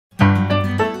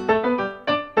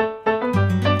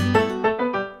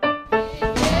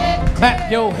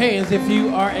Yo, hands if you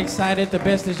are excited. The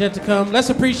best is yet to come. Let's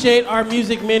appreciate our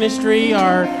music ministry,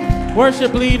 our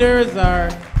worship leaders, our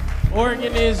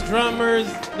organists, drummers,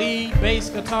 lead, bass,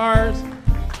 guitars.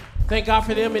 Thank God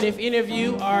for them. And if any of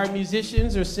you are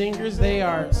musicians or singers, they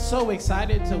are so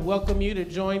excited to welcome you to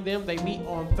join them. They meet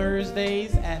on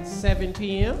Thursdays at 7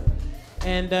 p.m.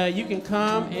 And you can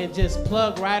come and just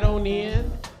plug right on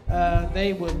in.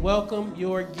 They would welcome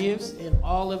your gifts in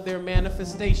all of their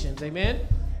manifestations. Amen.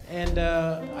 And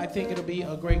I think it'll be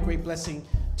a great, great blessing.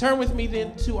 Turn with me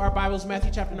then to our Bibles, Matthew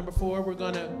chapter number 4. We're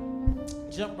going to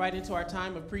jump right into our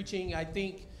time of preaching. I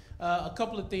think a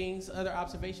couple of things, other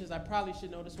observations I probably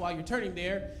should notice while you're turning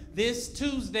there. This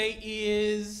Tuesday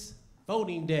is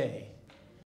voting day.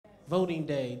 Voting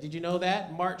day. Did you know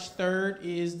that? March 3rd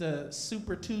is the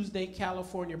Super Tuesday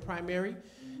California primary.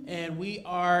 And we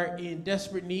are in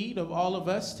desperate need of all of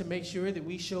us to make sure that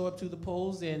we show up to the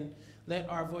polls and let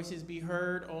our voices be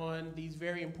heard on these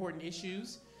very important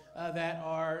issues that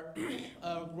are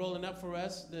rolling up for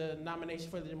us. The nomination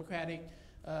for the Democratic,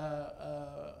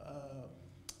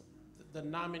 the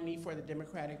nominee for the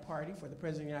Democratic Party for the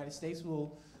President of the United States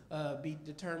will be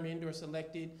determined or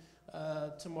selected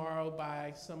tomorrow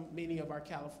by many of our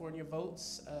California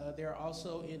votes. There are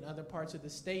also in other parts of the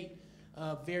state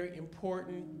very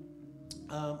important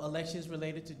elections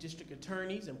related to district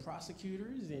attorneys and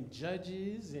prosecutors and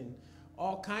judges and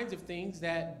all kinds of things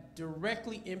that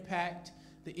directly impact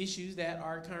the issues that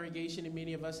our congregation and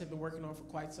many of us have been working on for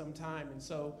quite some time. And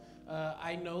so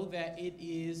I know that it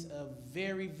is a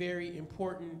very, very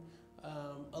important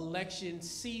election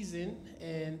season.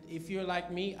 And if you're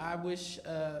like me, I wish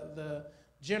the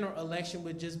general election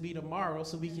would just be tomorrow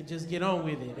so we can just get on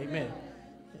with it. Amen.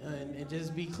 And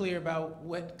just be clear about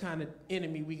what kind of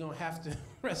enemy we're going to have to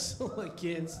wrestle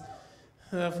against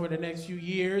for the next few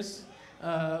years.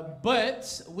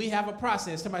 But we have a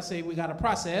process. Somebody say we got a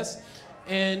process.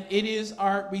 And it is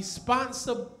our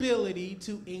responsibility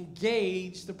to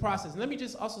engage the process. And let me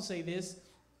just also say this.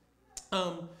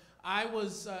 I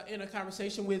was in a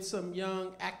conversation with some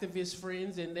young activist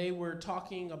friends, and they were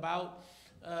talking about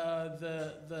the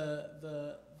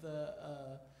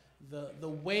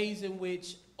ways in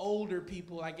which older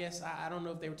people, I guess, I don't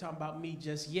know if they were talking about me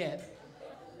just yet.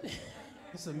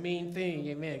 It's a mean thing,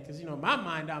 amen, because, in my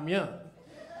mind, I'm young.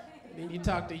 Then you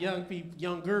talk to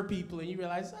younger people, and you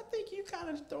realize, I think you kind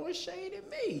of throwing shade at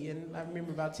me. And I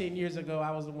remember about 10 years ago,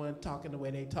 I was the one talking the way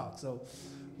they talk. So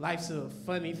life's a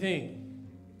funny thing.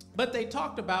 But they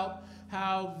talked about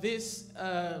how this,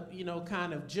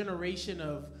 kind of generation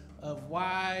of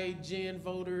Y Gen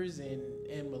voters and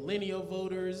millennial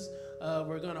voters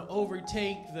were going to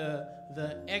overtake the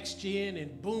X Gen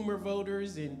and Boomer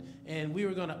voters, and we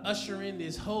were going to usher in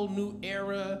this whole new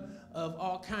era of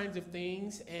all kinds of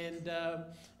things, and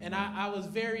I was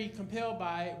very compelled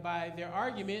by their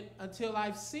argument until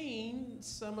I've seen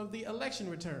some of the election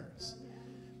returns.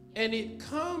 And it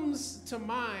comes to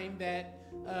mind that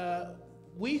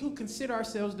we who consider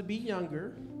ourselves to be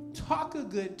younger talk a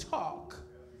good talk,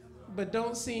 but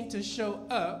don't seem to show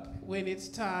up when it's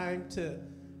time to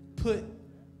put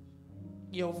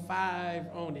your 5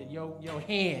 on it, your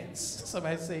hands.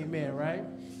 Somebody say amen, right?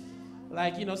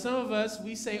 Like, some of us,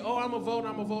 we say, oh, I'm a vote.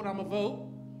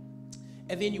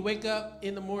 And then you wake up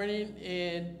in the morning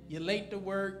and you're late to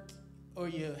work, or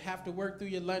you have to work through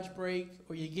your lunch break,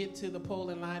 or you get to the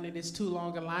polling line and it's too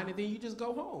long a line, and then you just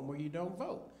go home or you don't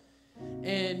vote.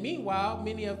 And meanwhile,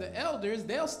 many of the elders,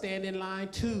 they'll stand in line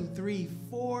 2, 3,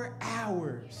 4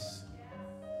 hours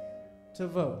to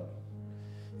vote.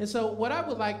 And so what I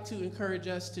would like to encourage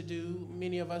us to do,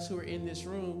 many of us who are in this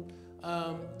room,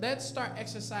 let's start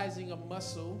exercising a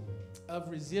muscle of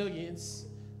resilience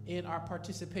in our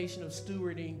participation of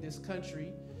stewarding this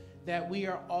country that we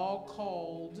are all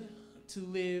called to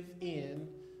live in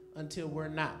until we're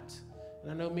not.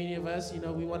 And I know many of us,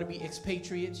 we want to be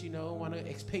expatriates, want to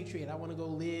expatriate. I want to go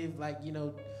live like,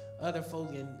 other folk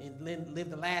and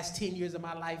live the last 10 years of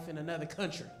my life in another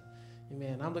country.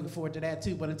 Amen. I'm looking forward to that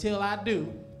too. But until I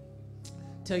do,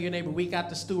 tell your neighbor, we got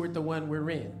to steward the one we're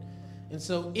in. And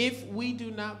so if we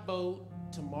do not vote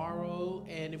tomorrow,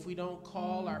 and if we don't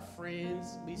call our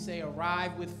friends, we say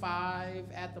arrive with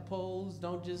 5 at the polls.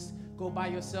 Don't just go by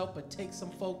yourself, but take some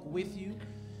folk with you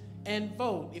and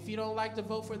vote. If you don't like to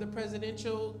vote for the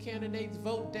presidential candidates,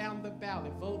 vote down the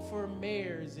ballot. Vote for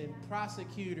mayors and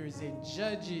prosecutors and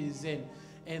judges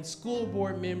and school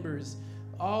board members.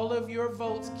 All of your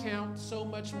votes count so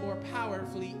much more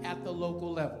powerfully at the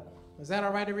local level. Is that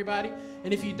all right, everybody?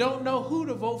 And if you don't know who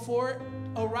to vote for,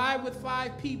 arrive with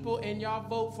 5 people and y'all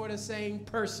vote for the same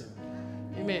person.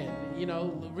 Amen. You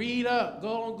know, read up.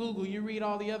 Go on Google. You read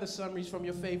all the other summaries from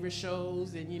your favorite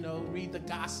shows, and, you know, read the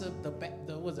gossip, the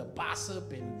was it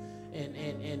Bossip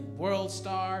and World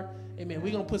Star. Amen.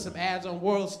 We're gonna put some ads on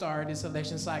World Star this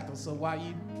election cycle. So while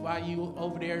you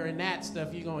over there in that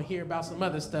stuff, you're gonna hear about some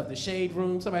other stuff. The Shade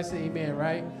Room. Somebody say amen,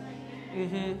 right?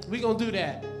 We're gonna do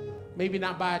that. Maybe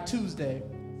not by Tuesday.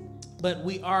 But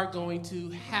we are going to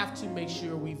have to make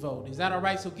sure we vote. Is that all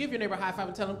right? So give your neighbor a high five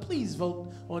and tell them, please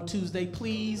vote on Tuesday,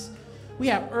 please. We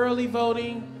have early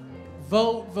voting.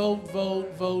 Vote, vote,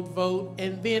 vote, vote, vote.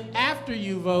 And then after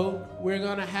you vote, we're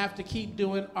going to have to keep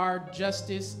doing our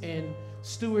justice and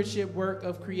stewardship work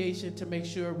of creation to make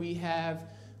sure we have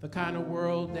the kind of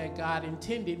world that God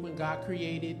intended when God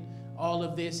created all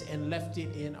of this and left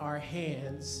it in our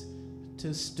hands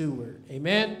to steward.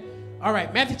 Amen? All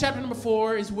right, Matthew chapter number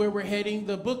 4 is where we're heading.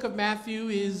 The book of Matthew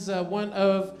is one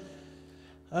of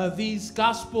these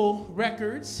gospel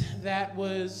records that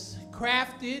was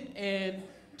crafted and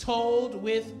told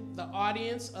with the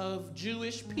audience of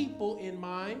Jewish people in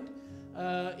mind.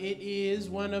 It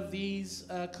is one of these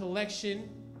collection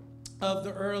of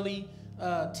the early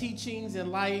teachings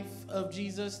and life of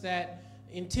Jesus that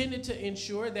intended to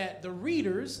ensure that the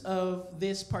readers of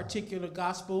this particular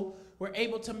gospel were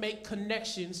able to make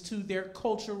connections to their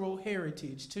cultural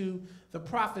heritage, to the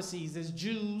prophecies. As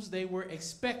Jews, they were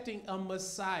expecting a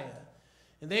Messiah.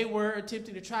 And they were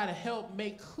attempting to try to help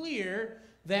make clear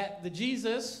that the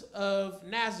Jesus of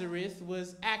Nazareth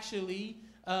was actually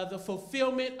the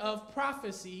fulfillment of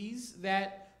prophecies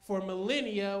that for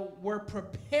millennia were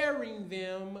preparing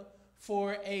them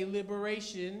for a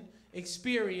liberation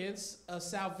experience, a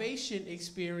salvation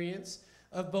experience,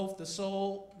 of both the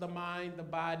soul, the mind, the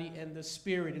body, and the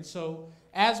spirit. And so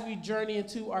as we journey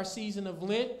into our season of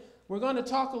Lent, we're going to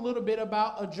talk a little bit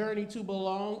about a journey to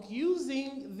belong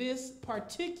using this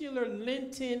particular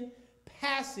Lenten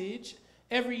passage.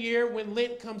 Every year when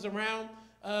Lent comes around,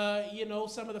 you know,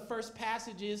 some of the first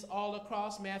passages all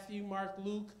across Matthew, Mark,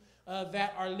 Luke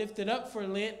that are lifted up for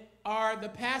Lent are the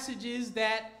passages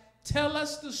that tell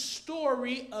us the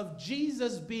story of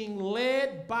Jesus being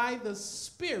led by the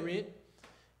Spirit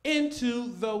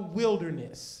into the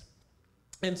wilderness.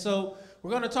 And so we're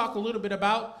going to talk a little bit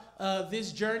about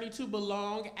this journey to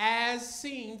belong as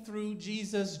seen through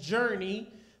Jesus'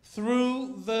 journey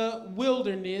through the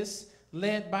wilderness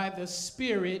led by the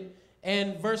Spirit.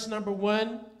 And verse number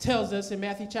 1 tells us in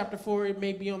Matthew chapter 4, it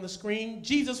may be on the screen,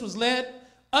 Jesus was led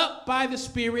up by the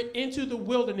Spirit into the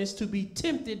wilderness to be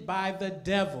tempted by the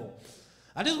devil.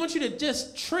 I just want you to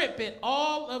just trip at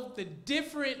all of the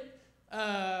different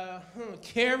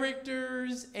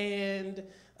characters and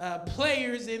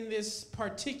players in this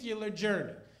particular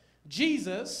journey.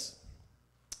 Jesus,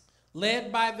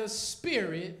 led by the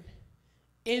Spirit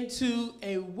into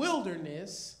a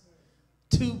wilderness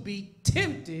to be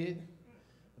tempted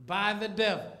by the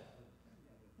devil.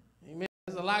 Amen.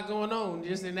 There's a lot going on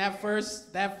just in that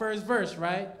first verse,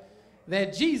 right?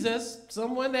 That Jesus,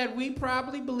 someone that we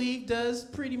probably believe does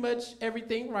pretty much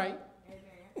everything right,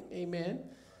 amen,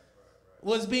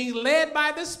 was being led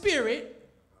by the Spirit,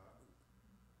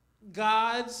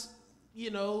 God's,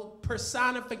 you know,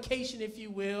 personification, if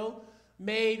you will,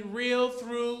 made real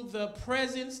through the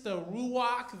presence, the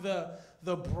ruach,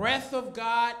 the breath of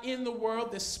God in the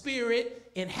world, the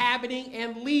Spirit inhabiting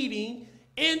and leading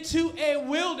into a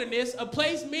wilderness, a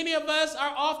place many of us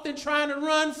are often trying to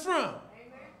run from.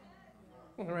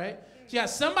 All right? So you got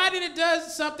somebody that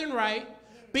does something right,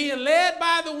 being led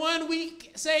by the one we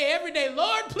say every day,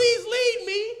 Lord, please lead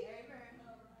me.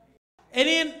 And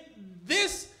then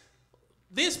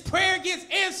this prayer gets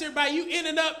answered by you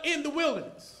ending up in the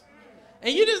wilderness.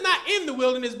 And you're just not in the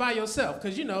wilderness by yourself,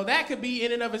 because, you know, that could be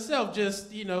in and of itself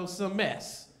just, you know, some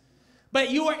mess. But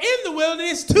you are in the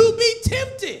wilderness to be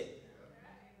tempted.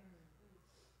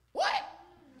 What?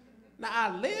 Now,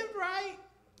 I lived right.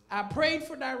 I prayed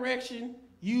for direction.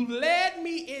 You led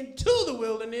me into the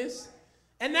wilderness.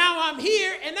 And now I'm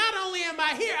here. And not only am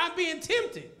I here, I'm being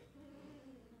tempted.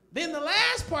 Then the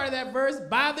last part of that verse,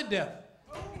 by the devil.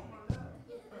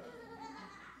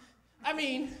 I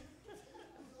mean,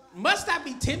 must I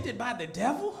be tempted by the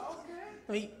devil?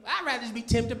 I mean, I'd rather just be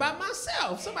tempted by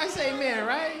myself. Somebody say amen,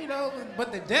 right? You know,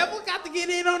 but the devil got to get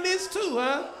in on this too,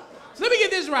 huh? So let me get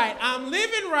this right. I'm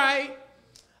living right.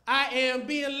 I am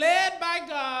being led by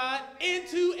God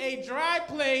into a dry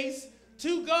place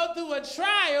to go through a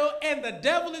trial, and the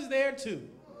devil is there too.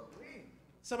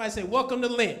 Somebody say, welcome to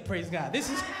Lent. Praise God. This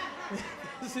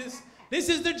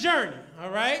is the journey, all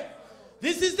right?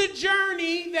 This is the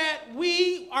journey that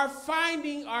we are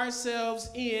finding ourselves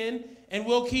in, and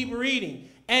we'll keep reading.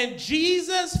 And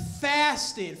Jesus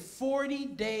fasted 40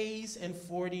 days and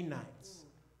 40 nights.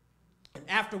 And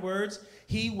afterwards,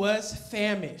 he was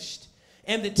famished.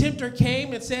 And the tempter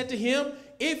came and said to him,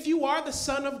 if you are the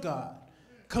Son of God,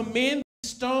 command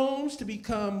these stones to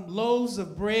become loaves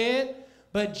of bread.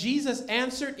 But Jesus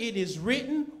answered, it is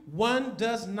written, one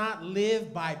does not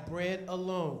live by bread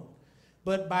alone,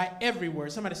 but by every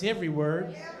word. Somebody say every word.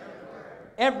 Every word.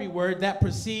 Every word that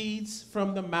proceeds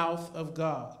from the mouth of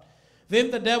God. Then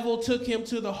the devil took him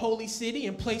to the holy city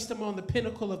and placed him on the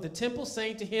pinnacle of the temple,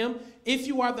 saying to him, if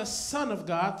you are the Son of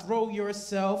God, throw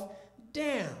yourself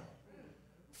down.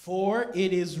 For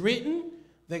it is written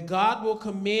that God will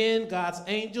command God's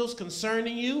angels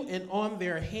concerning you, and on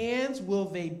their hands will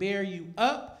they bear you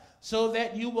up, so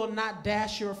that you will not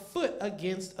dash your foot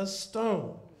against a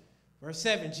stone. Verse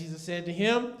 7, Jesus said to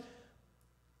him,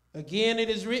 again it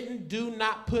is written, do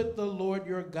not put the Lord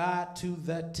your God to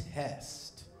the test.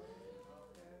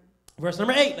 Verse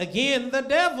number 8, again the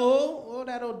devil, oh,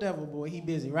 that old devil boy, he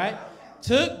busy, right?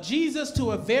 Took Jesus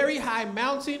to a very high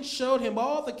mountain, showed him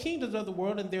all the kingdoms of the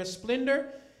world and their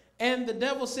splendor. And the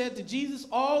devil said to Jesus,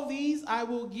 all these I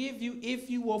will give you if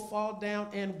you will fall down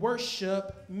and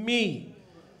worship me.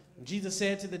 And Jesus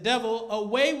said to the devil,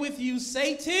 away with you,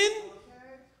 Satan.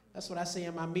 That's what I say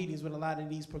in my meetings with a lot of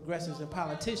these progressives and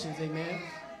politicians, amen.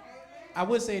 I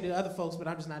would say to other folks, but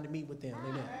I'm just not to meet with them,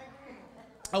 amen.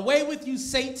 Away with you,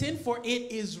 Satan, for it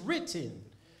is written,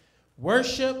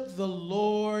 worship the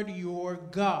Lord your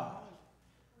God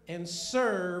and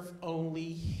serve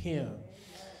only him.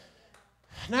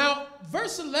 Now,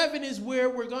 verse 11 is where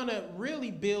we're going to really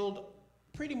build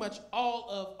pretty much all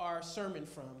of our sermon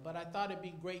from. But I thought it'd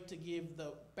be great to give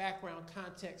the background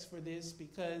context for this,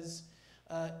 because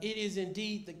it is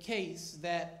indeed the case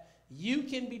that you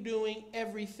can be doing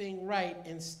everything right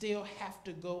and still have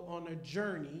to go on a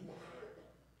journey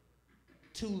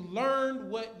to learn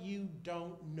what you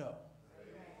don't know.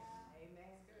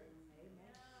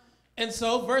 And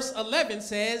so verse 11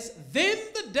 says, then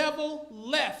the devil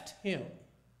left him,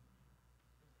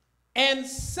 and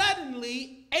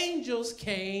suddenly angels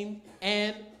came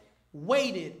and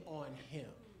waited on him.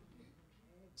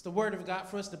 It's the word of God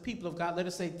for us, the people of God. Let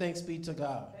us say thanks be to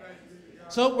God.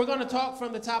 So we're going to talk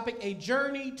from the topic, a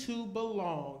journey to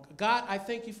belong. God, I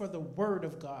thank you for the word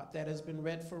of God that has been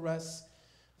read for us,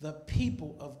 the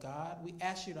people of God. We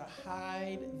ask you to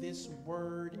hide this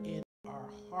word in our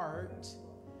heart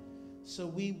so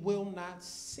we will not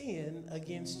sin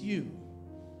against you.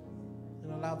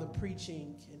 And allow the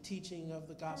preaching and teaching of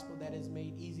the gospel that is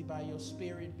made easy by your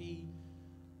spirit be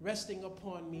resting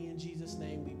upon me. In Jesus'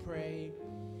 name we pray.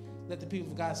 Let the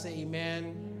people of God say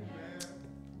amen.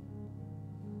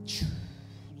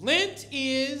 Lent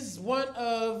is one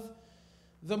of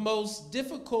the most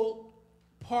difficult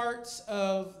parts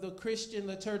of the Christian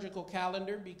liturgical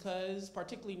calendar, because,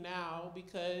 particularly now,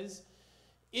 because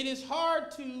it is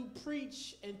hard to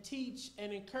preach and teach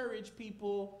and encourage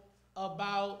people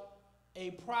about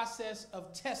a process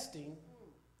of testing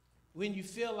when you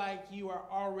feel like you are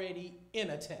already in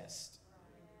a test.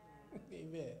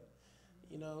 Amen.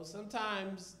 You know,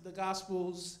 sometimes the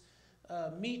Gospels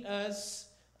meet us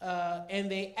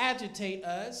and they agitate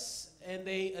us, and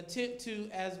they attempt to,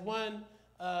 as one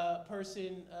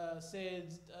person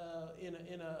said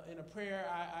in a prayer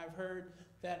I've heard,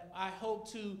 that I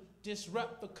hope to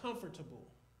disrupt the comfortable.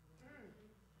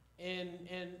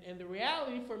 And the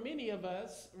reality for many of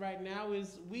us right now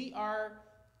is we are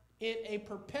in a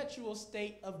perpetual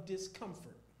state of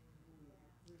discomfort.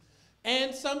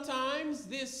 And sometimes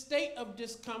this state of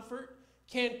discomfort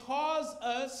can cause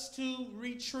us to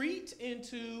retreat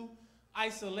into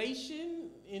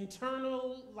isolation,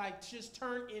 internal, like just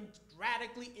turn in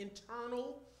radically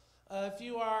internal. If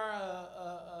you are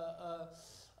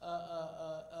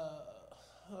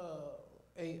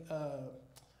a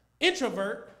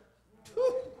introvert,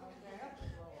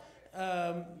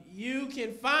 you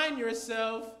can find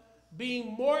yourself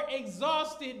being more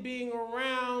exhausted being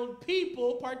around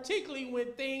people, particularly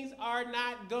when things are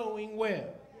not going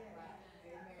well.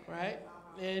 Right?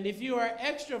 And if you are an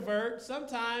extrovert,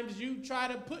 sometimes you try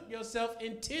to put yourself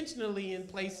intentionally in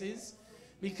places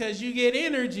because you get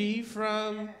energy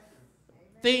from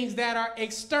things that are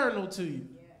external to you.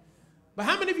 But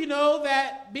how many of you know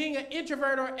that being an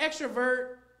introvert or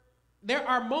extrovert, there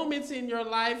are moments in your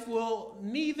life where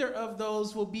neither of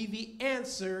those will be the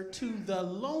answer to the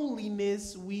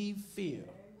loneliness we feel.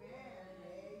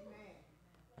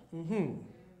 Mm-hmm.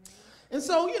 And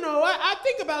so, you know, I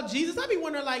think about Jesus. I be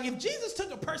wondering, like, if Jesus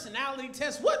took a personality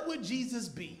test, what would Jesus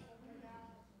be?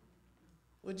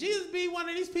 Would Jesus be one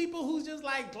of these people who's just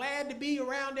like glad to be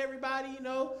around everybody? You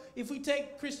know, if we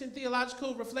take Christian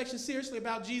theological reflection seriously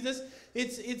about Jesus,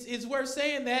 it's worth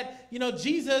saying that, you know,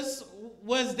 Jesus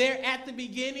was there at the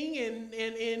beginning, and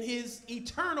in his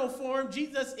eternal form,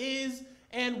 Jesus is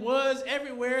and was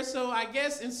everywhere. So I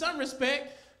guess in some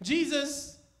respect,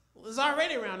 Jesus was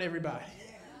already around everybody.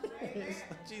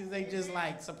 Jesus ain't just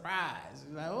like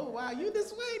surprised. Like, oh, wow, you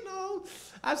this way? No,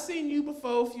 I've seen you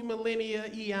before a few millennia,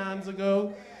 eons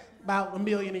ago. About 1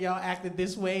 million of y'all acted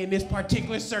this way in this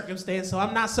particular circumstance, so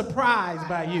I'm not surprised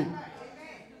by you.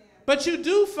 But you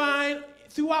do find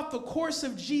throughout the course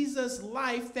of Jesus'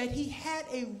 life that he had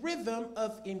a rhythm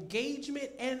of engagement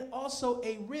and also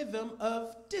a rhythm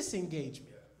of disengagement.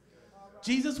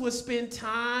 Jesus would spend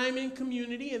time in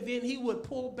community, and then he would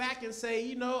pull back and say,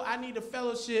 you know, I need a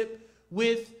fellowship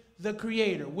with the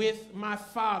Creator, with my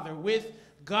Father, with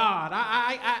God.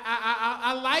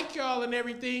 I like y'all and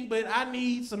everything, but I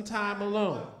need some time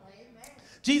alone.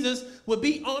 Jesus would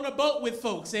be on a boat with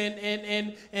folks, and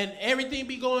everything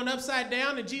be going upside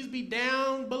down, and Jesus be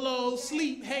down below,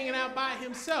 sleep, hanging out by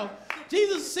himself.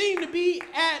 Jesus seemed to be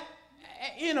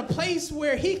in a place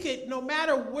where he could, no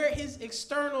matter where his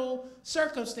external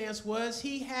circumstance was,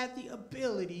 he had the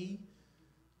ability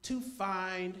to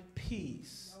find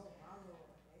peace.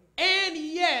 And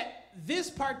yet, this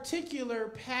particular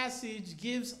passage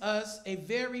gives us a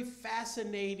very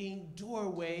fascinating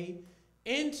doorway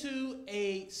into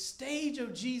a stage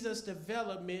of Jesus'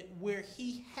 development where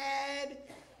he had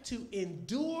to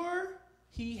endure,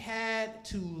 he had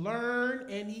to learn,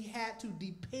 and he had to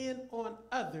depend on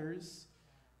others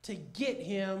to get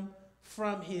him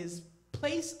from his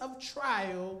place of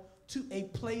trial to a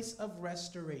place of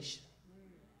restoration.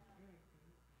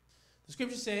 The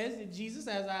scripture says that Jesus,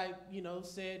 as I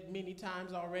said many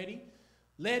times already,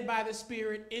 led by the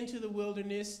Spirit into the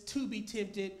wilderness to be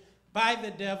tempted by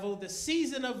the devil. The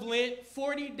season of Lent,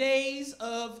 40 days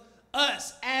of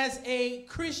us as a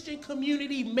Christian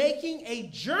community making a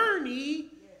journey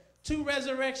to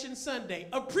Resurrection Sunday,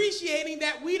 appreciating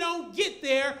that we don't get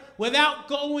there without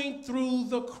going through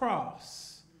the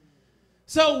cross.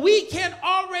 So we can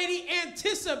already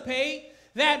anticipate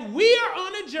that we are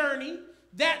on a journey,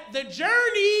 that the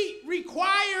journey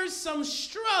requires some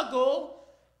struggle,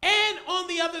 and on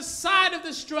the other side of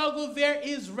the struggle, there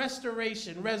is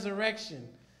restoration, resurrection.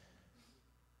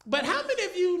 But how many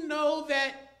of you know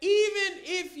that even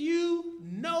if you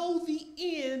know the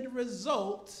end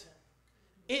result,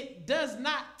 it does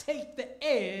not take the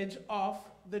edge off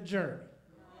the journey?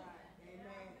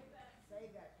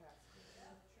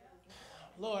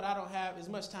 Lord, I don't have as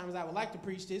much time as I would like to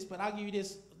preach this, but I'll give you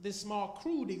this small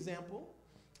crude example,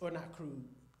 or not crude,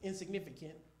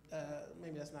 insignificant.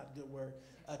 Maybe that's not a good word.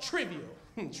 Trivial.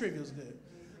 Trivial is good.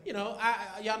 You know,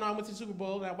 y'all know I went to the Super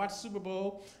Bowl, and I watched the Super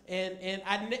Bowl, and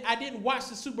I didn't watch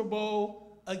the Super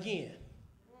Bowl again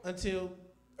until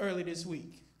early this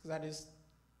week, because I just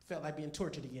felt like being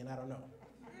tortured again. I don't know.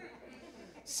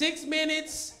 6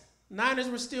 minutes, Niners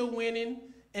were still winning,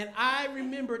 and I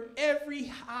remembered every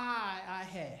high I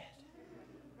had.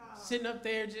 Sitting up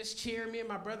there just cheering, me and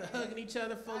my brother hugging each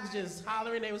other, folks just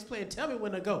hollering. They was playing, tell me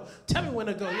when to go, tell me when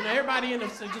to go. You know, everybody in the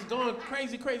just going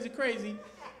crazy, crazy, crazy.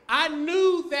 I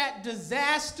knew that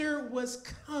disaster was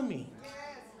coming.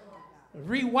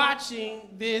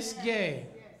 Rewatching this game,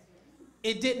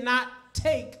 it did not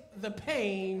take the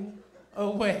pain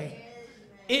away.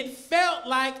 It felt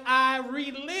like I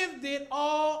relived it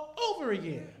all over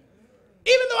again.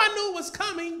 Even though I knew it was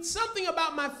coming, something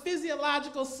about my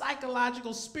physiological,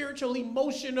 psychological, spiritual,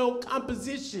 emotional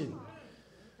composition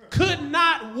could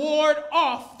not ward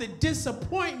off the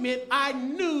disappointment I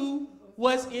knew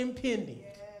was impending.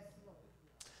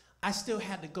 I still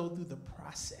had to go through the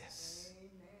process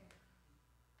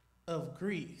of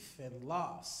grief and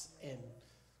loss and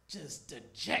just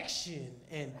dejection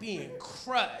and being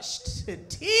crushed to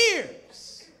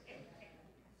tears.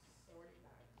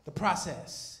 The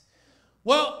process.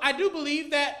 Well, I do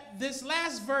believe that this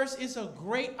last verse is a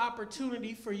great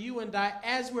opportunity for you and I,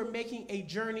 as we're making a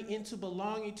journey into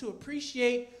belonging, to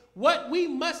appreciate what we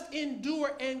must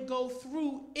endure and go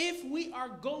through if we are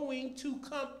going to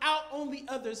come out on the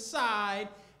other side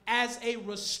as a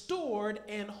restored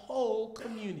and whole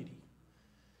community.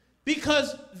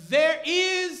 Because there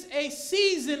is a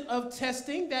season of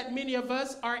testing that many of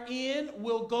us are in,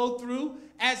 will go through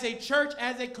as a church,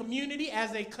 as a community,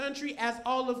 as a country, as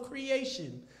all of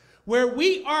creation, where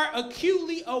we are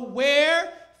acutely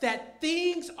aware that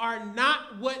things are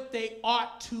not what they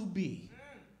ought to be.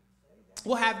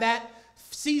 We'll have that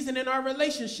season in our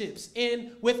relationships,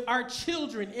 in with our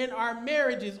children, in our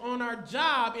marriages, on our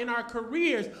job, in our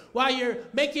careers, while you're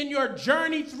making your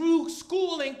journey through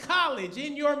school and college,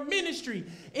 in your ministry,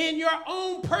 in your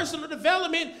own personal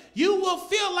development, you will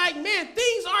feel like, man,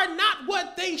 things are not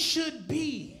what they should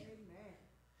be.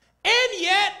 And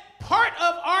yet, part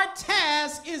of our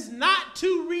task is not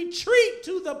to retreat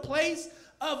to the place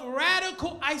of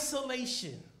radical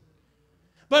isolation.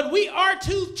 But we are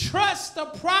to trust the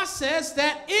process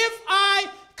that if I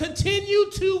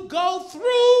continue to go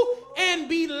through and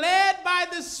be led by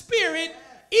the Spirit,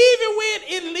 even when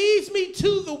it leads me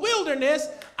to the wilderness,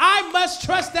 I must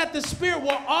trust that the Spirit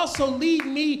will also lead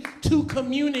me to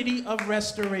community of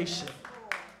restoration.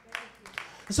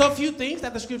 So a few things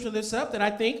that the scripture lifts up that I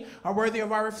think are worthy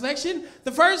of our reflection.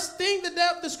 The first thing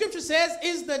the scripture says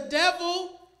is the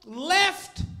devil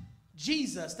left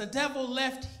Jesus. The devil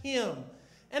left him.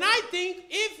 And I think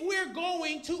if we're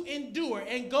going to endure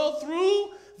and go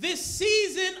through this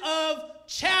season of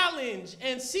challenge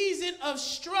and season of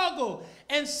struggle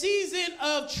and season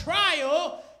of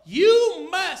trial, you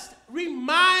must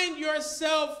remind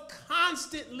yourself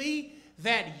constantly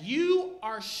that you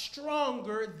are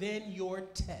stronger than your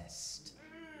test.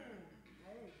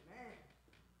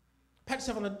 Pat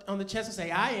yourself on the chest and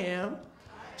say, I am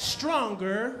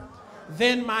stronger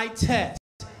than my test.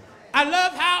 I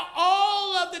love how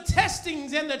all of the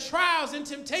testings and the trials and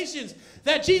temptations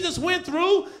that Jesus went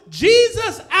through,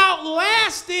 Jesus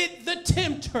outlasted the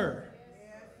tempter.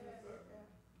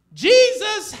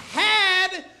 Jesus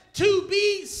had to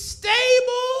be stable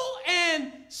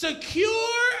and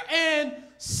secure and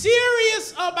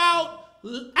serious about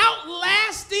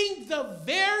outlasting the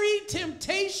very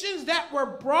temptations that were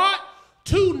brought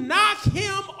to knock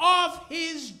him off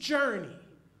his journey.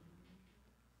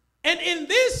 And in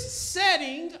this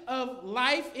setting of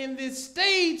life, in this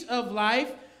stage of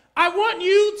life, I want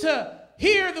you to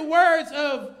hear the words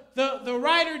of the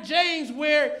writer James,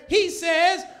 where he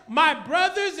says, my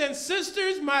brothers and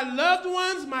sisters, my loved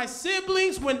ones, my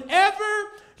siblings, whenever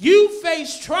you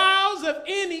face trials of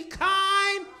any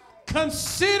kind,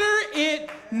 consider it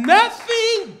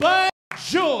nothing but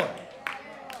joy.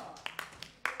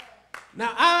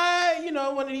 Now,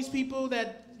 one of these people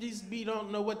that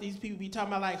don't know what these people be talking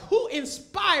about, like, who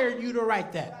inspired you to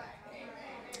write that?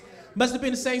 Must have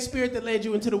been the same spirit that led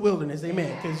you into the wilderness,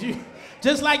 amen. Because you,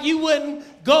 just like you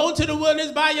wouldn't go to the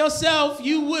wilderness by yourself,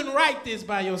 you wouldn't write this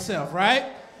by yourself, right?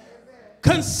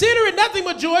 Consider it nothing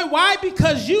but joy. Why?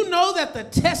 Because you know that the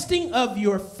testing of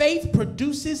your faith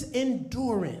produces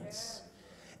endurance.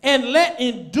 And let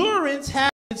endurance have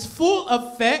its full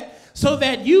effect so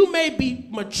that you may be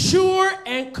mature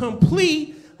and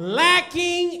complete,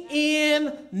 lacking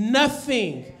in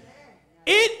nothing.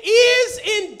 It is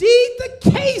indeed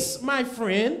the case, my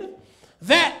friend,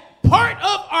 that part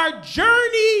of our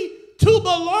journey to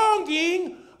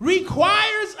belonging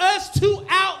requires us to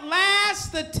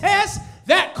outlast the tests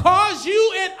that cause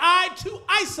you and I to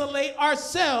isolate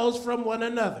ourselves from one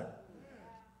another.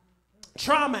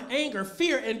 Trauma, anger,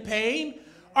 fear, and pain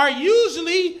are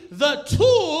usually the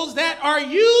tools that are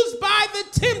used by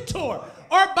the tempter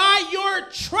or by your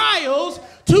trials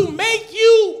to make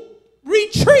you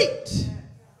retreat,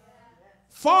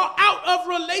 fall out of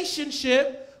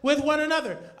relationship with one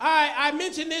another. I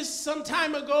mentioned this some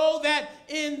time ago that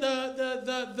in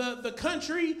the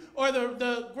country, or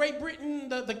the Great Britain,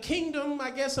 the kingdom,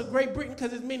 I guess, of Great Britain,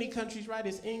 because there's many countries, right?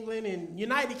 It's England and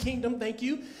United Kingdom, thank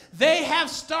you. They have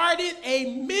started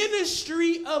a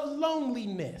ministry of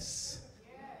loneliness.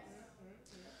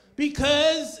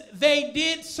 Because they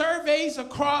did surveys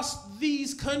across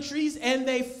these countries and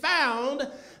they found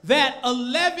that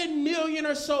 11 million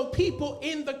or so people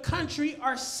in the country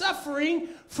are suffering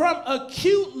from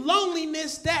acute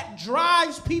loneliness that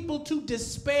drives people to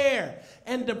despair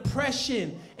and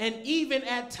depression, and even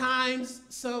at times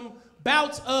some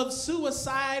bouts of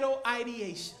suicidal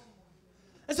ideation.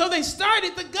 And so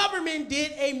the government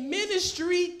did a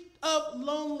ministry of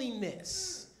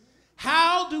loneliness.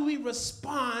 How do we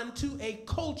respond to a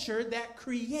culture that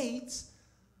creates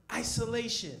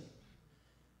isolation?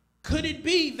 Could it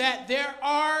be that there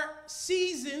are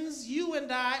seasons you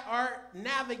and I are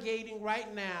navigating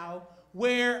right now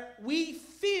where we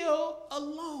feel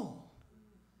alone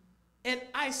and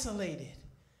isolated?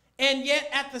 And yet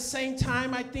at the same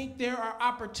time, I think there are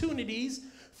opportunities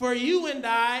for you and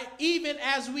I, even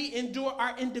as we endure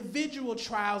our individual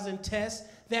trials and tests,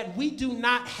 that we do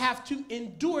not have to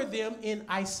endure them in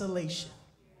isolation.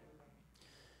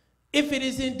 If it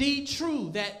is indeed true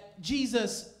that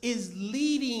Jesus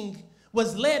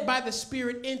was led by the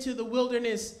Spirit into the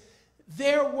wilderness,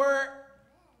 there were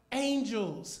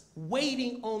angels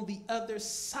waiting on the other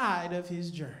side of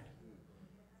his journey.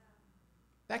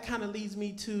 That kind of leads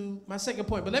me to my second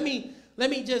point. But let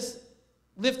me just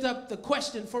lift up the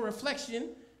question for reflection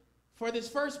for this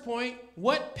first point.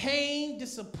 What pain,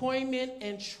 disappointment,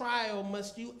 and trial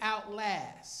must you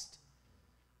outlast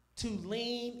to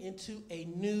lean into a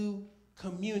new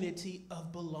community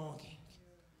of belonging?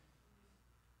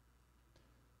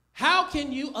 How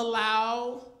can you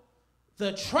allow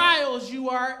the trials you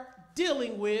are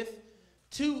dealing with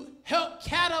to help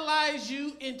catalyze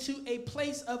you into a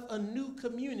place of a new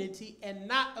community and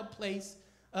not a place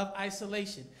of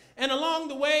isolation? And along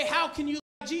the way, how can you,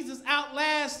 like Jesus,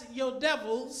 outlast your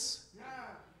devils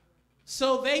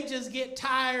so they just get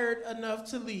tired enough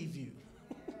to leave you?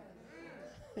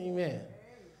 Amen.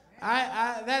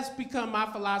 That's become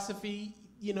my philosophy.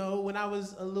 You know, when I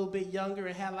was a little bit younger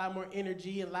and had a lot more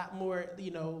energy and a lot more,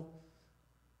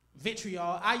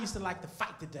 vitriol, I used to like to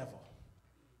fight the devil.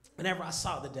 Whenever I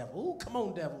saw the devil, ooh, come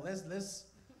on, devil, let's.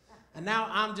 And now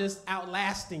I'm just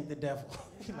outlasting the devil.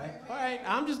 Like, all right,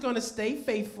 I'm just going to stay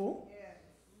faithful,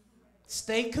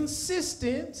 stay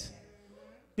consistent,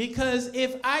 because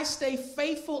if I stay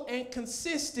faithful and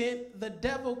consistent, the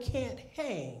devil can't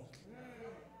hang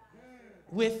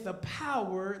with the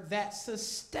power that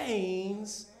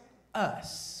sustains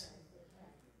us.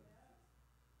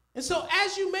 And so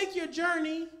as you make your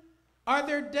journey, are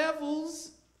there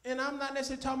devils? And I'm not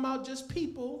necessarily talking about just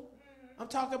people. I'm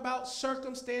talking about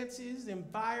circumstances,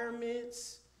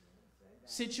 environments,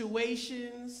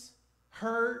 situations,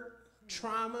 hurt,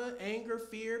 trauma, anger,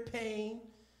 fear, pain,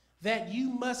 that you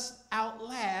must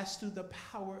outlast through the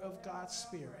power of God's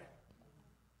Spirit.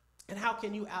 And how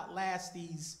can you outlast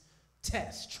these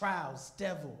tests, trials,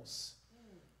 devils?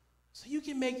 So you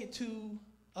can make it to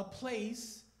a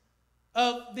place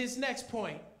of this next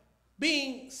point,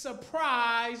 being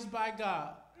surprised by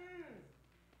God.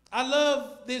 I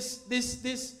love this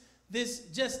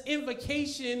just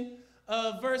invocation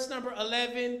of verse number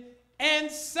 11. And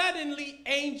suddenly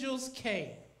angels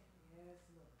came.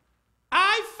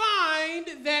 I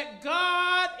find that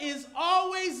God is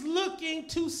always looking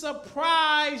to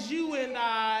surprise you and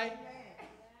I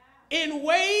in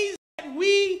ways that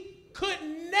we could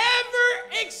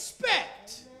never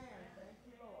expect.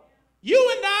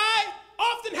 You and I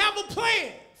often have a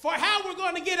plan for how we're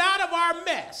going to get out of our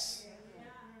mess.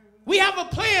 We have a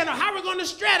plan of how we're going to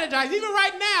strategize. Even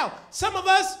right now, some of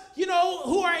us,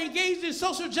 who are engaged in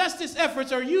social justice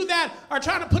efforts, or you that are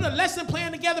trying to put a lesson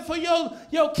plan together for your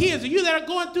kids, or you that are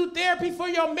going through therapy for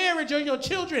your marriage or your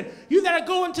children, you that are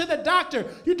going to the doctor,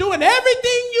 you're doing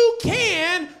everything you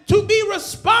can to be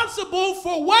responsible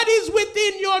for what is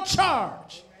within your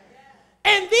charge.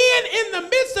 And then in the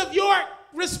midst of your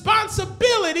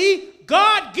responsibility,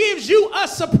 God gives you a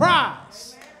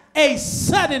surprise. A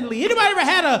suddenly. Anybody ever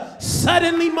had a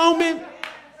suddenly moment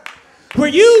where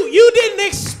you didn't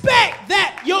expect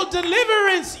that your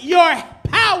deliverance, your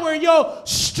power, your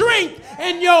strength,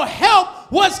 and your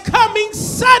help was coming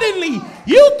suddenly?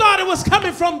 You thought it was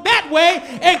coming from that way,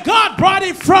 and God brought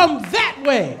it from that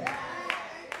way.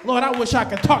 Lord, I wish I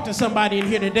could talk to somebody in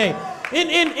here today.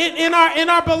 In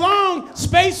our belong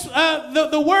space,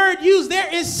 the word used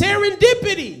there is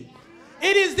serendipity.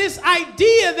 It is this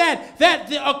idea that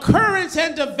the occurrence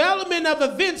and development of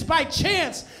events by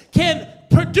chance can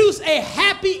produce a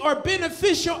happy or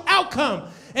beneficial outcome.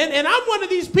 And I'm one of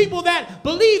these people that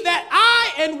believe that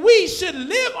I and we should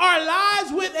live our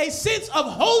lives with a sense of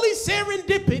holy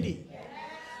serendipity.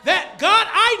 That God,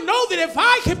 I know that if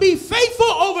I can be faithful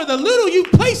over the little you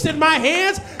placed in my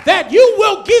hands, that you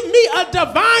will give me a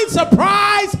divine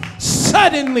surprise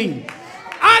suddenly.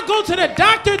 I go to the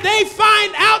doctor, they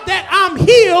find out that I'm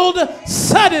healed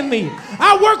suddenly.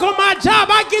 I work on my job,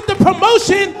 I get the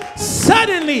promotion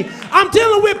suddenly. I'm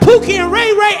dealing with Pookie and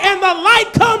Ray Ray and the light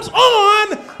comes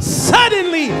on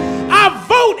suddenly. I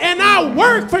vote and I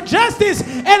work for justice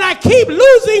and I keep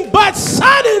losing, but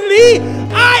suddenly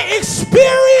I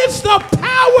experience the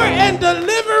power and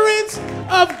deliverance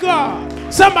of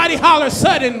God. Somebody holler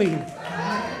suddenly.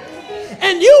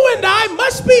 And you and I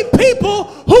must be people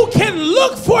who can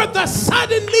look for the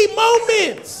suddenly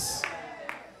moments.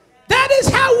 That is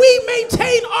how we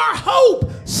maintain our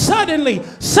hope.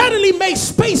 Suddenly make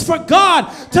space for God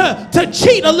to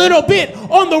cheat a little bit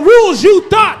on the rules you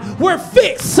thought were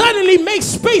fixed. Suddenly make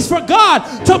space for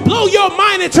God to blow your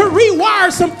mind and to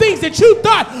rewire some things that you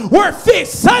thought were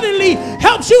fixed. Suddenly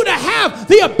helps you to have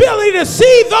the ability to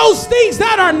see those things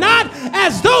that are not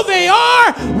as though they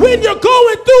are. When you're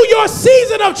going through your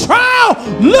season of trial,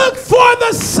 look for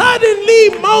the suddenly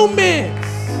moments.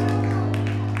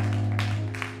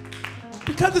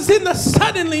 Because it's in the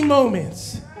suddenly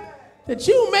moments that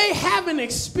you may have an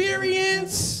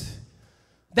experience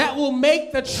that will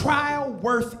make the trial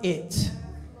worth it.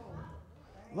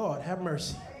 Lord, have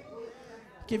mercy.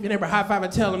 Give your neighbor a high five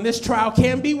and tell him this trial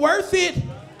can be worth it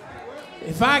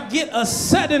if I get a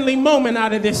suddenly moment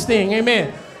out of this thing.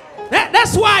 Amen.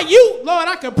 That's why Lord,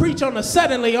 I could preach on the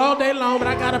suddenly all day long, but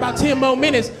I got about 10 more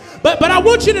minutes. But I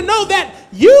want you to know that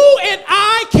you and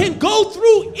I can go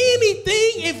through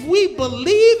anything if we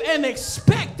believe and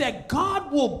expect that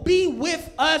God will be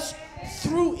with us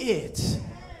through it.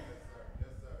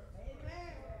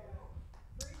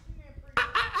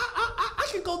 I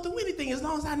can go through anything as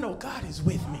long as I know God is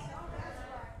with me.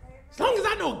 As long as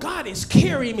I know God is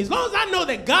carrying me, as long as I know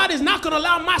that God is not going to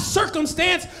allow my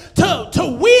circumstance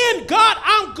to win, God,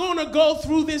 I'm going to go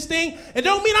through this thing. It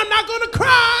don't mean I'm not going to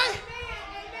cry.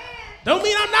 Don't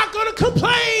mean I'm not going to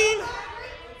complain.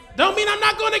 Don't mean I'm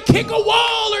not going to kick a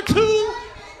wall or two.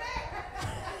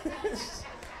 As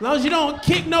long as you don't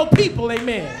kick no people,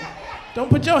 amen. Don't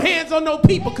put your hands on no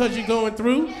people because you're going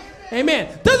through.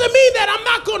 Amen. Doesn't mean that I'm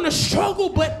not going to struggle,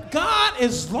 but God,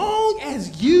 as long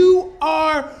as you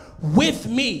are with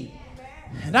me.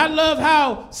 And I love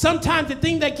how sometimes the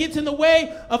thing that gets in the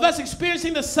way of us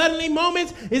experiencing the suddenly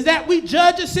moments is that we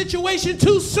judge a situation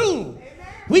too soon.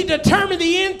 We determine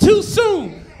the end too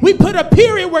soon. We put a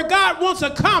period where God wants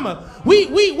a comma. We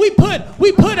put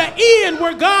an end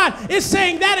where God is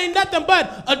saying that ain't nothing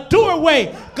but a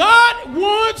doorway. God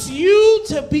wants you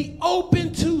to be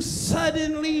open to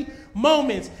suddenly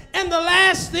moments. And the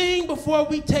last thing before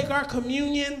we take our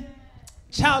communion,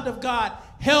 child of God,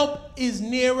 help is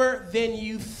nearer than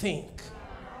you think.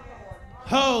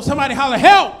 Oh, somebody holler,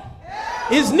 help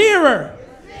is nearer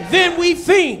than we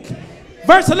think.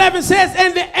 Verse 11 says,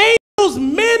 and the angels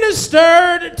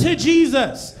ministered to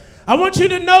Jesus. I want you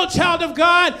to know, child of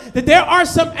God, that there are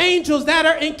some angels that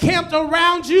are encamped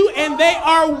around you and they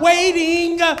are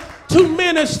waiting to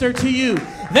minister to you.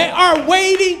 They are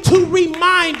waiting to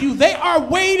remind you. They are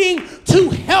waiting to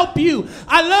help you.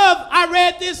 I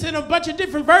read this in a bunch of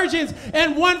different versions,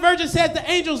 and one version said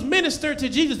the angels ministered to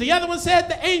Jesus. The other one said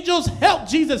the angels helped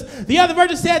Jesus. The other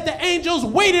version said the angels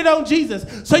waited on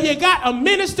Jesus. So you got a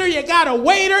minister, you got a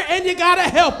waiter, and you got a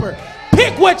helper.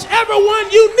 Pick whichever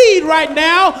one you need right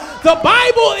now. The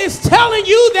Bible is telling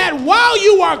you that while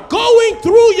you are going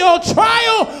through your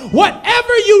trial,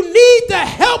 whatever you need to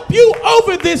help you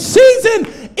over this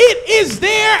season, it is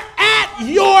there at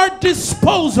your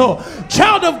disposal.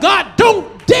 Child of God,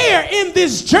 don't dare in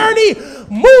this journey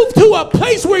move to a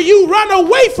place where you run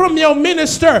away from your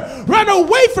minister, run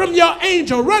away from your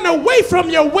angel, run away from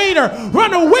your waiter,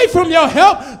 run away from your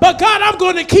help. But God, I'm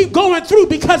going to keep going through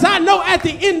because I know at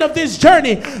the end of this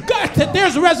journey, God, that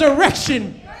there's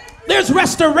resurrection. There's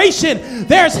restoration,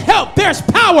 there's help, there's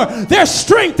power, there's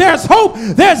strength, there's hope,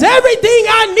 there's everything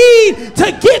I need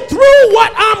to get through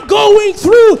what I'm going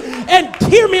through. And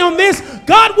hear me on this,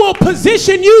 God will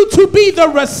position you to be the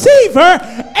receiver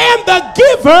and the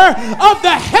giver of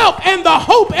the help and the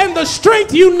hope and the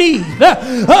strength you need.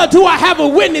 Do I have a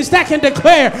witness that can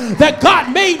declare that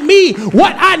God made me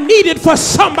what I needed for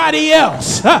somebody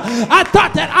else? I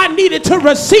thought that I needed to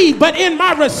receive, but in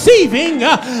my receiving,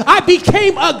 I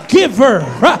became a giver.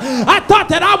 I thought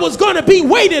that I was going to be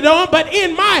waited on, but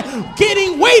in my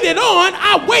getting waited on,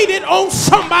 I waited on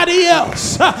somebody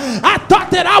else. I thought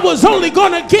that I was only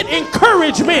going to get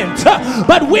encouragement,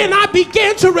 but when I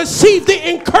began to receive the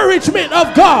encouragement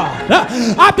of God,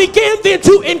 I began then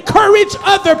to encourage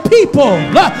other people.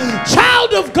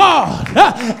 Child of God,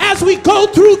 as we go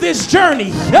through this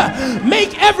journey,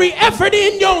 make every effort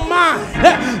in your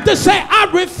mind to say, I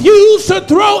refuse to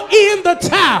throw in the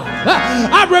towel.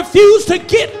 I refuse to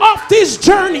get off this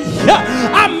journey.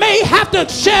 I may have to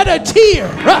shed a tear.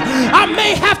 I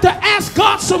may have to ask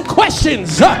God some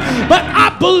questions, but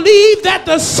I believe that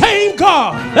the same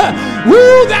God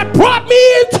that brought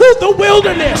me into the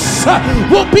wilderness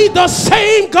will be the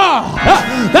same God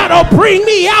that'll bring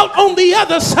me out on the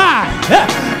other side.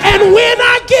 And when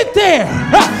I get there,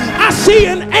 I see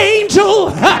an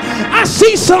angel, I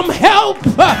see some help,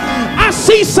 I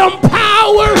see some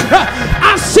power,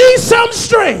 I see some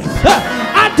strength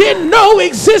I didn't know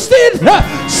existed.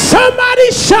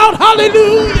 Somebody shout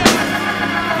hallelujah.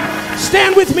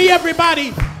 Stand with me,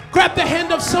 everybody. Grab the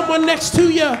hand of someone next to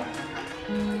you.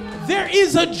 There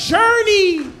is a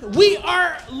journey we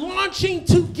are launching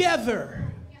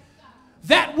together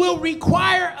that will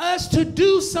require us to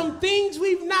do some things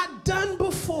we've not done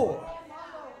before.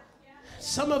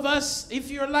 Some of us,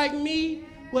 if you're like me,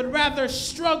 would rather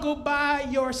struggle by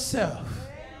yourself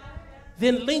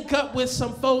than link up with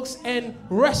some folks and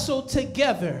wrestle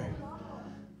together.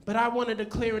 But I want to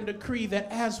declare and decree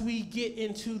that as we get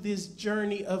into this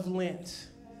journey of Lent,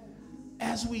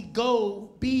 as we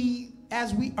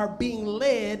are being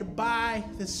led by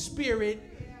the Spirit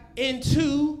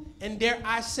into, and dare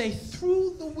I say,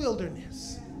 through the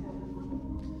wilderness,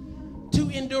 to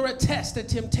endure a test, a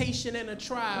temptation, and a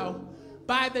trial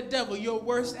by the devil, your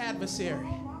worst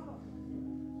adversary.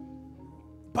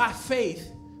 By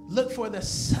faith, look for the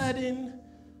sudden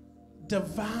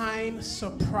divine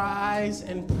surprise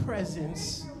and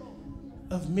presence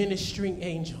of ministering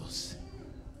angels.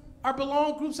 Our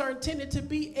belong groups are intended to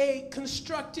be a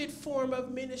constructed form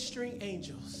of ministering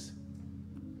angels.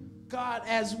 God,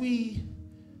 as we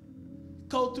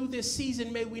go through this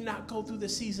season, may we not go through the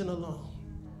season alone.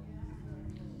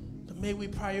 But may we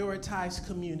prioritize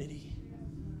community.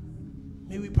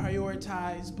 May we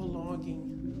prioritize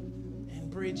belonging and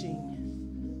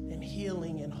bridging and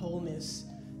healing and wholeness.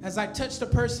 As I touch the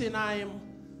person I am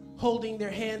holding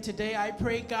their hand today, I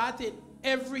pray, God, that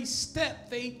every step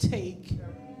they take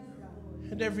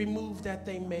and every move that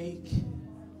they make,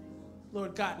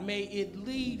 Lord God, may it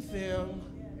lead them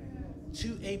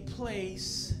to a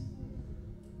place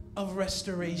of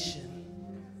restoration,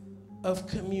 of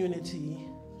community,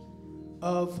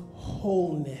 of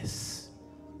wholeness.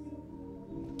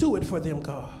 Do it for them,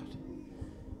 God.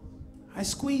 I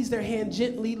squeeze their hand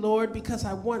gently, Lord, because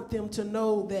I want them to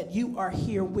know that you are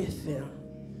here with them,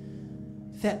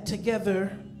 that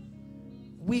together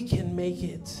we can make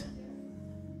it,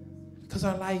 because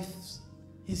our life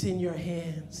is in your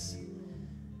hands.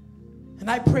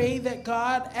 And I pray that,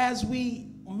 God, as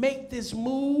we make this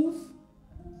move,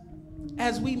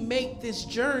 as we make this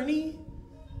journey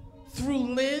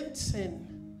through Lent, and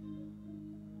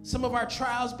some of our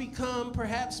trials become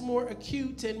perhaps more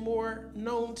acute and more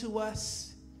known to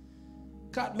us,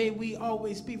 God, may we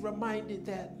always be reminded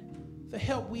that the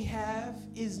help we have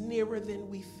is nearer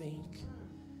than we think.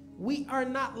 We are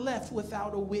not left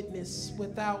without a witness,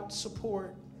 without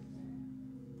support,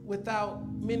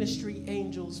 without ministry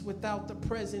angels, without the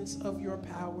presence of your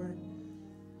power.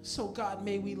 So, God,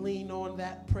 may we lean on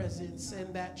that presence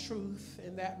and that truth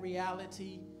and that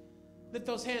reality. Lift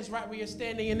those hands right where you're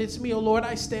standing, and it's me, oh Lord.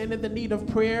 I stand in the need of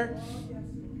prayer.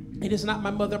 It is not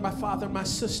my mother, my father, my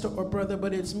sister, or brother,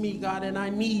 but it's me, God, and I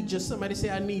need you. Somebody say,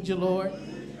 I need you, Lord.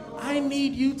 I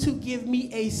need you to give me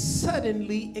a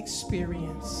suddenly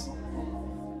experience.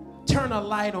 Turn a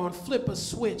light on, flip a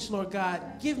switch, Lord God.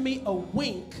 Give me a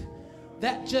wink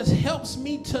that just helps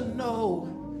me to know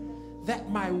that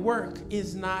my work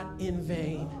is not in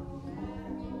vain.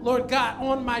 Lord God,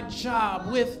 on my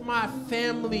job, with my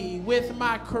family, with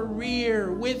my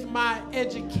career, with my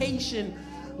education,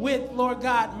 with, Lord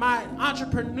God, my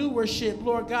entrepreneurship,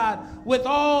 Lord God, with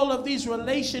all of these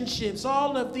relationships,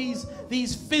 all of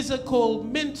these physical,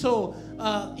 mental,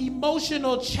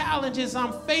 emotional challenges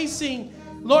I'm facing,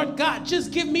 Lord God,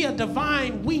 just give me a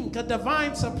divine wink, a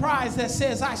divine surprise that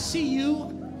says, I see you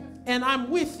and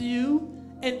I'm with you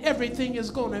and everything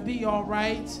is going to be all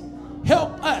right.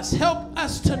 Help us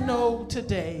to know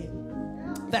today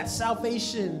that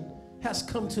salvation has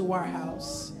come to our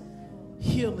house.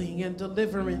 Healing and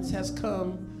deliverance has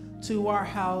come to our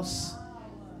house.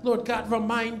 Lord God,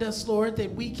 remind us, Lord,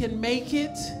 that we can make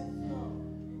it,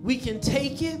 we can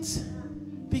take it,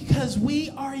 because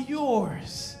we are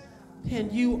yours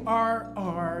and you are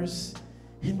ours.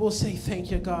 And we'll say thank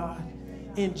you, God.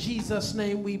 In Jesus'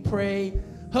 name we pray.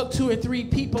 Hug 2 or 3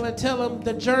 people and tell them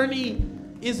the journey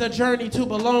is a journey to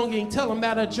belonging. Tell them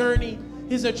that a journey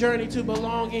is a journey to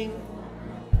belonging.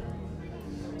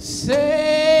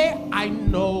 Say, I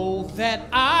know that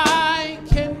I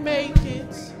can make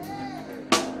it.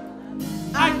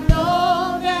 I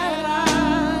know that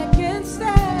I can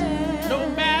stand. No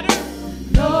matter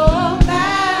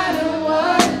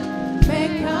what may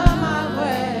come my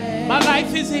way. My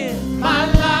life is in. My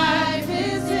life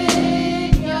is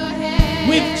in your hands.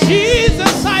 With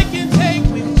Jesus I can take.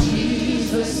 With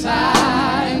Jesus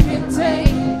I can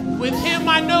take. With him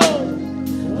I know.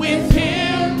 With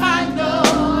him I know.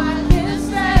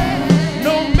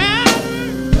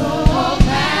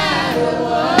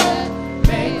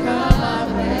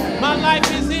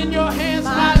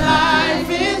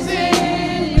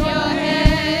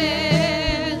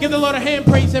 Give the Lord a hand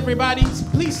praise, everybody.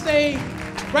 Please stay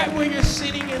right where you're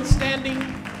sitting and standing.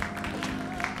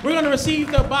 We're going to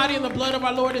receive the body and the blood of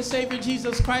our Lord and Savior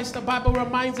Jesus Christ. The Bible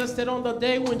reminds us that on the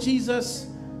day when Jesus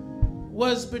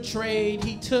was betrayed,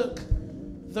 he took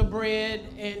the bread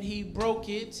and he broke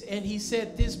it, and he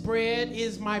said, this bread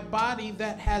is my body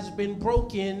that has been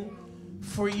broken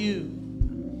for you.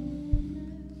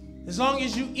 As long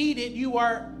as you eat it, you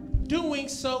are doing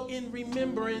so in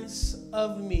remembrance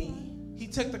of me. he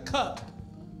took the cup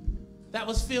that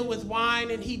was filled with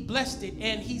wine and he blessed it.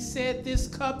 And he said, this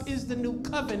cup is the new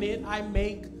covenant I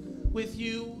make with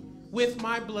you with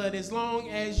my blood. As long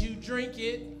as you drink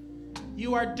it,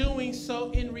 you are doing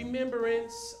so in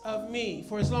remembrance of me.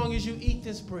 For as long as you eat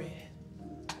this bread,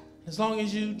 as long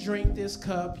as you drink this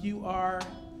cup, you are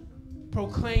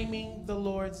proclaiming the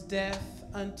Lord's death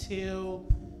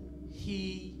until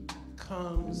he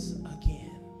comes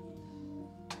again.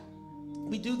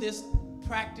 We do this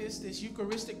practice, this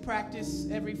Eucharistic practice,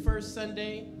 every first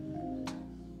Sunday.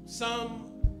 Some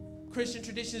Christian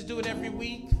traditions do it every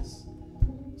week.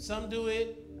 Some do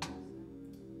it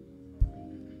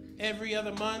every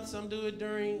other month. Some do it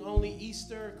during only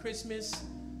Easter or Christmas.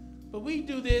 But we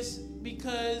do this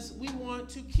because we want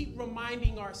to keep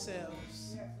reminding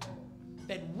ourselves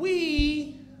that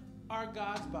we are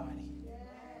God's body.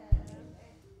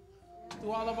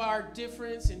 Through all of our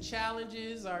difference and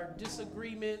challenges, our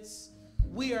disagreements,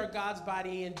 we are God's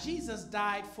body, and Jesus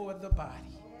died for the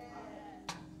body.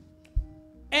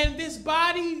 And this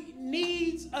body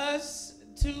needs us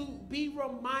to be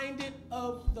reminded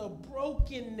of the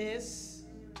brokenness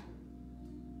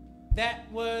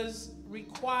that was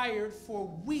required for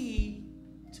we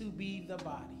to be the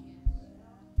body.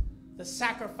 The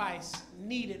sacrifice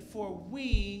needed for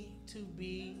we to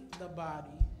be the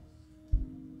body.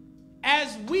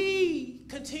 As we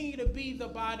continue to be the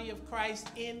body of Christ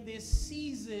in this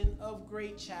season of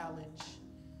great challenge,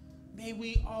 may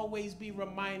we always be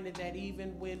reminded that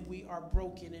even when we are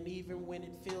broken and even when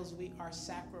it feels we are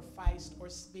sacrificed or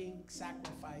being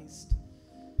sacrificed,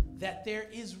 that there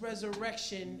is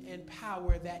resurrection and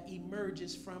power that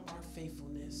emerges from our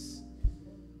faithfulness.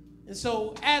 And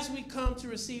so as we come to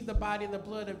receive the body and the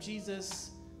blood of Jesus,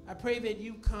 I pray that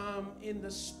you come in the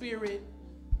spirit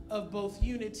of both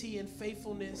unity and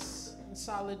faithfulness and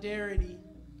solidarity,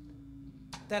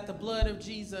 that the blood of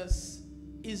Jesus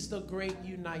is the great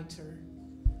uniter.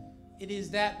 It is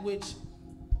that which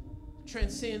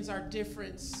transcends our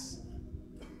difference.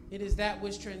 It is that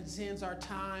which transcends our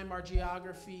time, our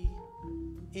geography.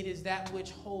 It is that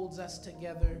which holds us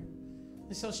together.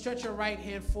 And so stretch your right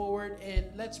hand forward and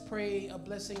let's pray a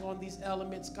blessing on these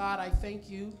elements. God, I thank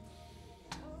you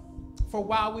for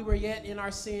while we were yet in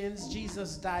our sins,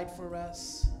 Jesus died for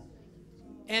us.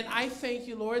 And I thank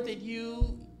you, Lord, that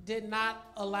you did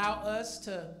not allow us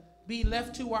to be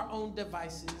left to our own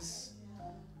devices,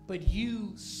 but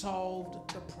you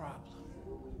solved the problem.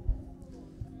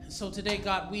 And so today,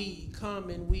 God, we come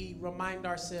and we remind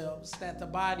ourselves that the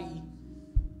body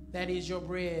that is your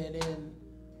bread and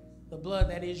the blood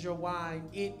that is your wine,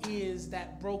 it is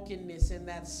that brokenness and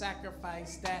that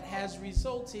sacrifice that has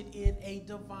resulted in a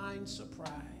divine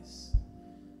surprise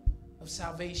of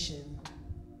salvation,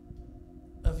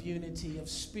 of unity, of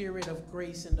spirit, of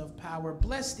grace, and of power.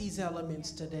 Bless these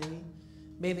elements today.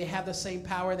 May they have the same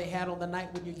power they had on the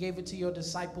night when you gave it to your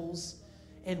disciples.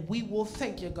 And we will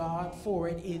thank you, God, for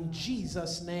it. In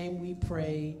Jesus' name we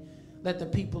pray. Let the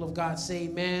people of God say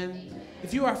amen.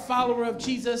 If you are a follower of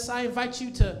Jesus, I invite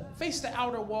you to face the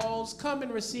outer walls. Come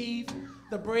and receive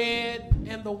the bread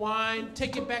and the wine.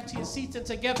 Take it back to your seats, and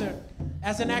together,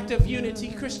 as an act of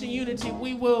unity, Christian unity,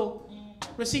 we will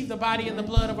receive the body and the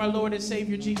blood of our Lord and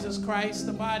Savior Jesus Christ.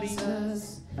 The body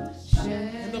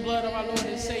and the blood of our Lord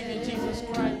and Savior Jesus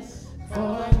Christ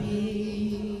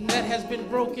that has been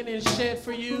broken and shed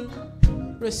for you.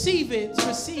 Receive it,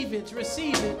 receive it,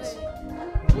 receive it.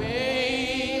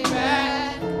 Way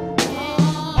back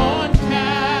on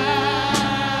Calvary,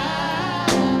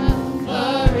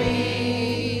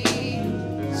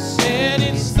 said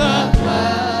it's the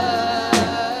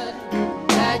blood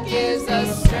that gives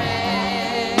us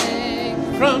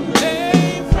strength from day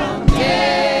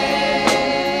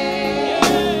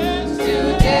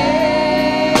to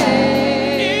day.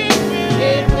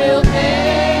 It will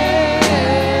never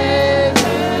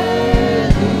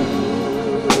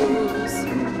lose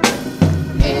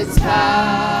its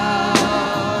power.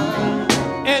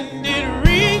 And it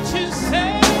reaches,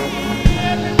 say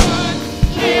everyone,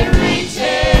 it reaches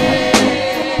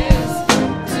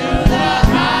to the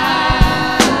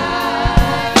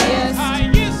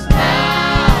highest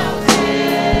mountain.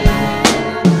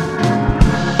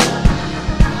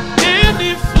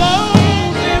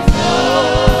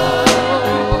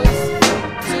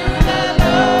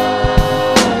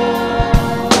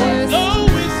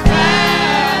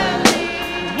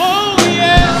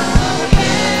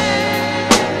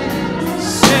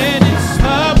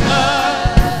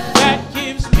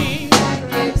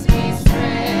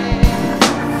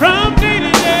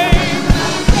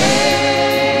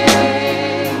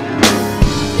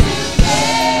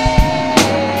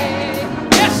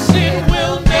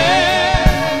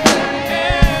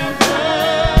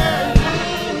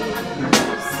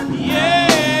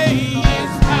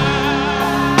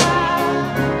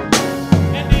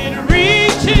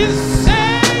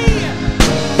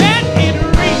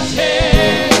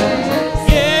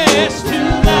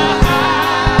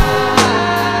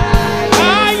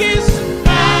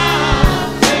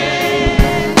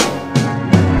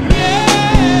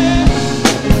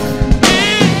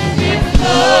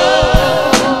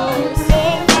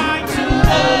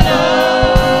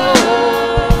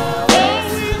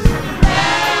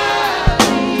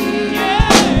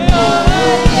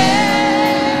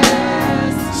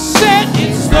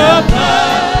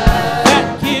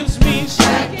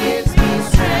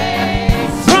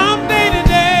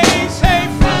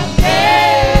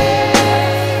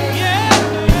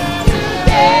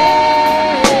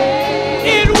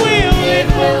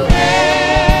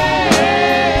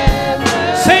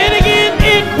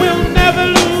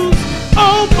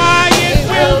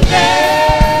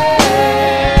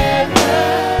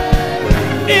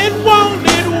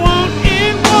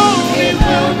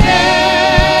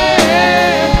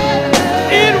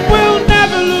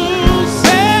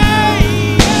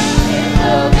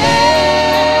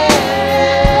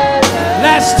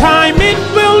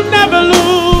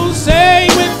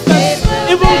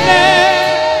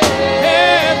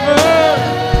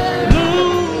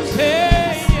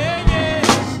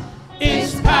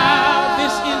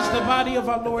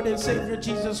 Savior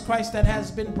Jesus Christ that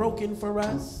has been broken for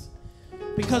us.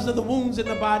 Because of the wounds in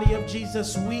the body of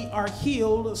Jesus, we are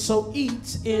healed, so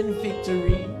eat in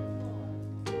victory.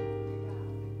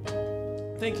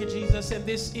 Thank you, Jesus. And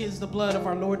this is the blood of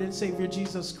our Lord and Savior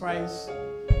Jesus Christ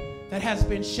that has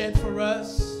been shed for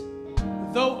us.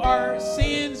 Though our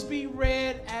sins be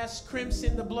red as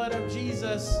crimson, the blood of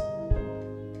Jesus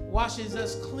washes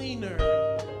us cleaner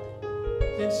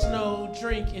than snow.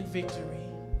 Drink in victory.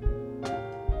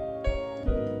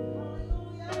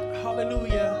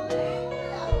 Hallelujah.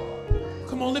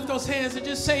 Come on, lift those hands and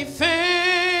just say,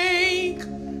 thank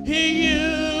you,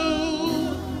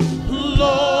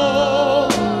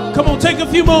 Lord. Come on, take a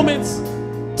few moments.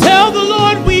 Tell the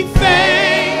Lord we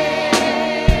thank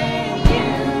you.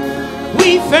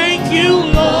 We thank you,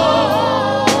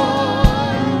 Lord.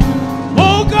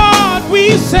 Oh God,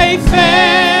 we say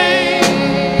thank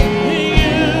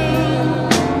you,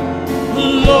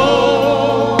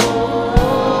 Lord.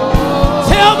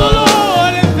 Tell the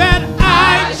Lord that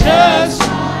I just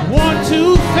want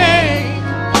to thank.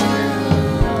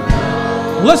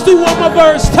 Let's do one more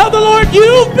verse. Tell the Lord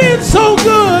you've been so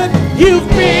good. You've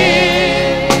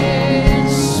been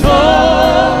so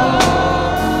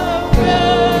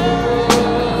good.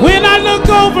 When I look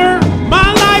over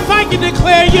my life, I can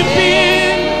declare you've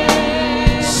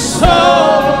been so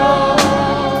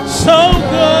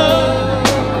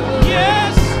good.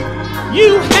 Yes,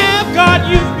 you have, God,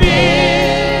 you've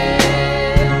been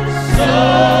so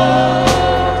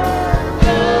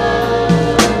good.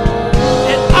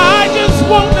 And I just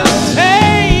want to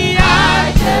say,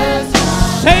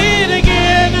 say it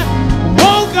again.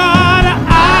 Oh God,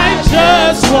 I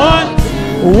just want,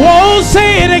 whoa,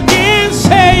 say it again.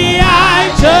 Say, I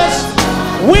just,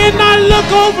 when I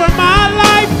look over my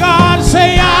life, God,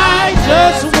 say, I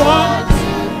just want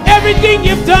everything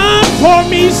you've done for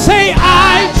me. Say,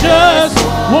 I just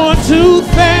want to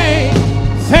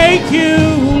thank you,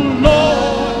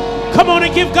 Lord. Come on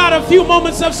and give God a few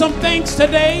moments of some thanks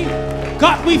today.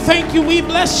 God, we thank you. We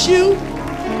bless you.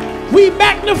 We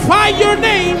magnify your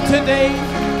name today.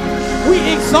 We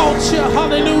exalt you.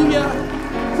 Hallelujah.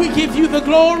 We give you the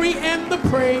glory and the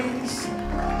praise.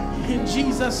 In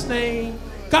Jesus' name.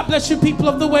 God bless you, people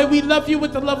of the way. We love you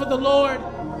with the love of the Lord.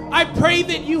 I pray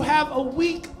that you have a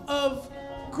week of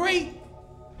great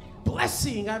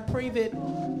blessing. I pray that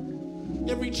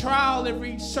every trial,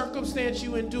 every circumstance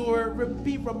you endure,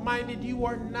 be reminded you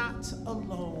are not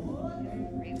alone.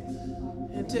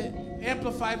 And to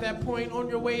amplify that point, on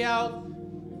your way out,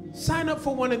 sign up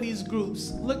for one of these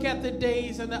groups. Look at the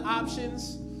days and the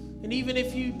options. And even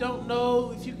if you don't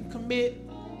know if you can commit,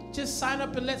 just sign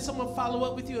up and let someone follow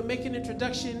up with you and make an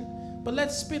introduction. But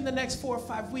let's spend the next 4 or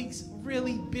 5 weeks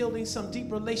really building some deep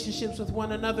relationships with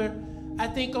one another. I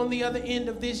think on the other end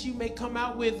of this, you may come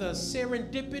out with a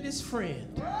serendipitous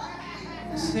friend,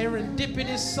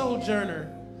 serendipitous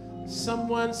sojourner,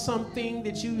 someone, something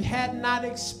that you had not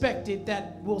expected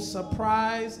that will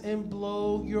surprise and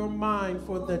blow your mind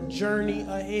for the journey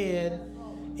ahead.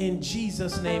 In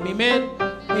Jesus' name, amen.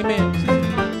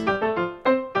 Amen.